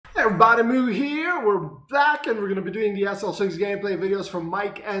Everybody, Moo here. We're back and we're going to be doing the SL6 gameplay videos from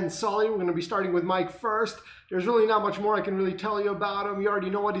Mike and Sully. We're going to be starting with Mike first. There's really not much more I can really tell you about him. You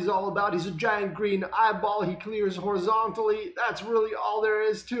already know what he's all about. He's a giant green eyeball. He clears horizontally. That's really all there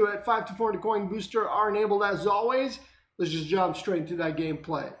is to it. 5 to 4 coin booster are enabled as always. Let's just jump straight into that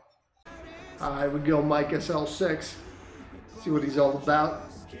gameplay. Alright, we go Mike SL6. See what he's all about.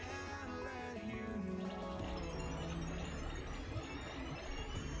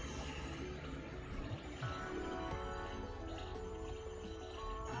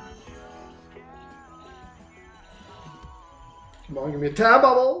 Come on, give me a tab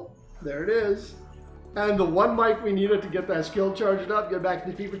bubble. There it is. And the one mic we needed to get that skill charged up, get back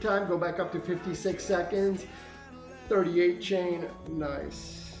to fever time, go back up to 56 seconds. 38 chain.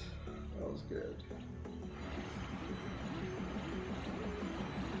 Nice. That was good.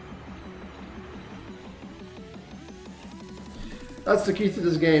 That's the key to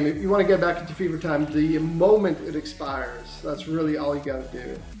this game. If you want to get back into fever time, the moment it expires, that's really all you gotta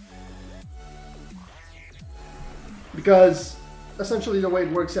do. Because essentially the way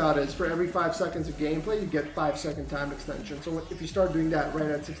it works out is for every 5 seconds of gameplay, you get 5-second time extension. So if you start doing that right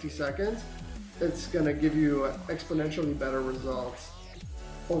at 60 seconds, it's going to give you exponentially better results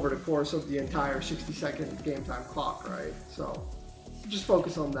over the course of the entire 60-second game time clock, right? So just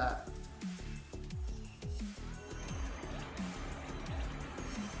focus on that.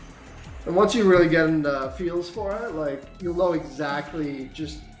 And once you really get in the feels for it, like, you'll know exactly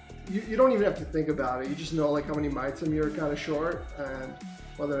just... You don't even have to think about it. You just know like how many mites you're kind of short and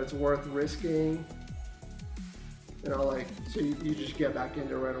whether it's worth risking. You know, like, so you just get back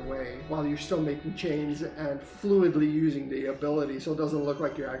into it right away while you're still making chains and fluidly using the ability, so it doesn't look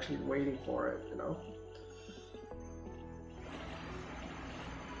like you're actually waiting for it, you know.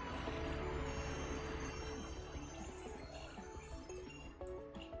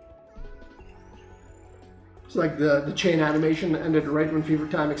 It's like the chain animation ended right when fever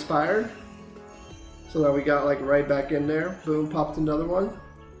time expired. So that we got like right back in there. Boom, popped another one.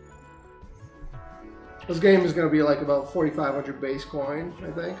 This game is going to be like about 4,500 base coin,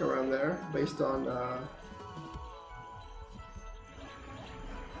 I think, around there, based on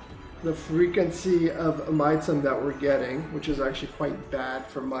the frequency of mitem that we're getting, which is actually quite bad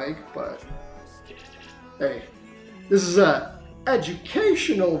for Mike, but hey, this is a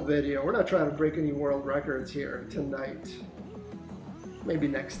educational video. We're not trying to break any world records here tonight. Maybe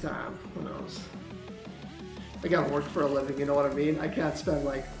next time, who knows. I gotta work for a living, you know what I mean? I can't spend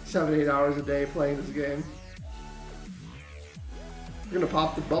like 7-8 hours a day playing this game. We're gonna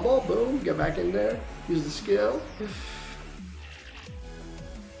pop the bubble, boom, get back in there, use the skill.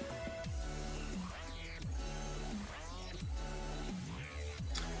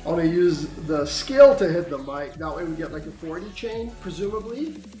 I want to use the skill to hit the mic. That way we get like a 40 chain,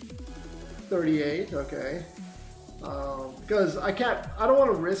 presumably. 38, okay. Because I don't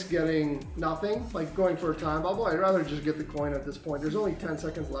want to risk getting nothing, like going for a time bubble. I'd rather just get the coin at this point. There's only 10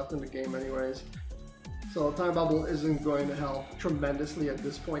 seconds left in the game anyways. So a time bubble isn't going to help tremendously at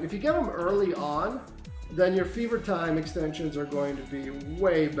this point. If you get them early on, then your fever time extensions are going to be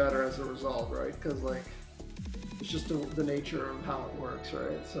way better as a result, right? Because like, it's just the nature of how it works,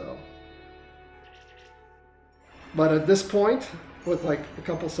 right? So, but at this point, with like a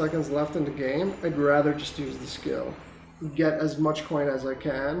couple seconds left in the game, I'd rather just use the skill, get as much coin as I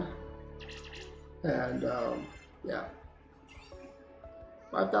can, and yeah,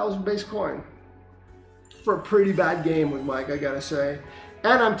 5,000 base coin for a pretty bad game with Mike, I gotta say.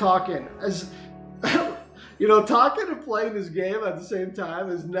 And I'm talking as. You know, talking and playing this game at the same time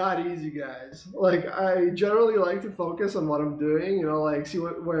is not easy, guys. Like, I generally like to focus on what I'm doing, you know, like see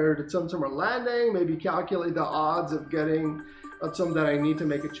where the Tsum Tsum are landing, maybe calculate the odds of getting a Tsum that I need to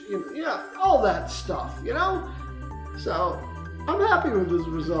make yeah, all that stuff, you know? So, I'm happy with this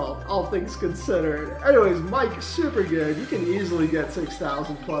result, all things considered. Anyways, Mike is super good. You can easily get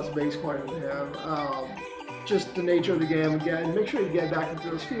 6,000 plus base coin with him. Just the nature of the game again. Make sure you get back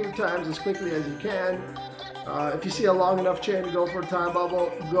into those fever times as quickly as you can. If you see a long enough chain to go for a time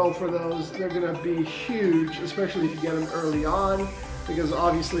bubble, go for those. They're going to be huge, especially if you get them early on, because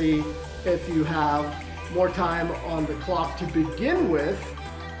obviously if you have more time on the clock to begin with,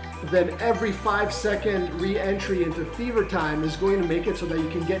 then every 5-second re-entry into fever time is going to make it so that you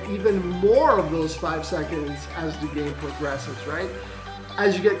can get even more of those 5 seconds as the game progresses, right?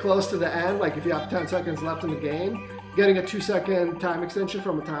 As you get close to the end, like if you have 10 seconds left in the game, getting a 2-second time extension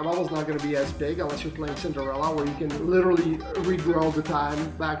from a time bubble is not going to be as big unless you're playing Cinderella, where you can literally regrow the time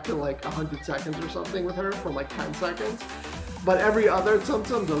back to like 100 seconds or something with her from like 10 seconds. But every other Tsum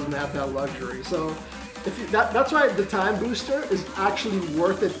Tsum doesn't have that luxury. So That's why the time booster is actually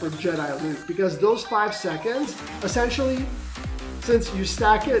worth it for Jedi loot, because those 5 seconds, essentially, since you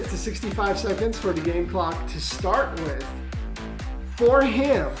stack it to 65 seconds for the game clock to start with, for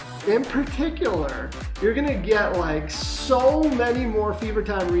him in particular, you're gonna get like so many more Fever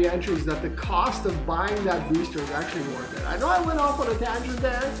Time re-entries that the cost of buying that booster is actually worth it. I know I went off on a tangent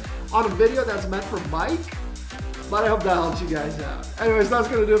there on a video that's meant for Mike, but I hope that helps you guys out. Anyways, that's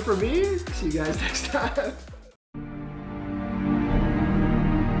gonna do it for me. See you guys next time.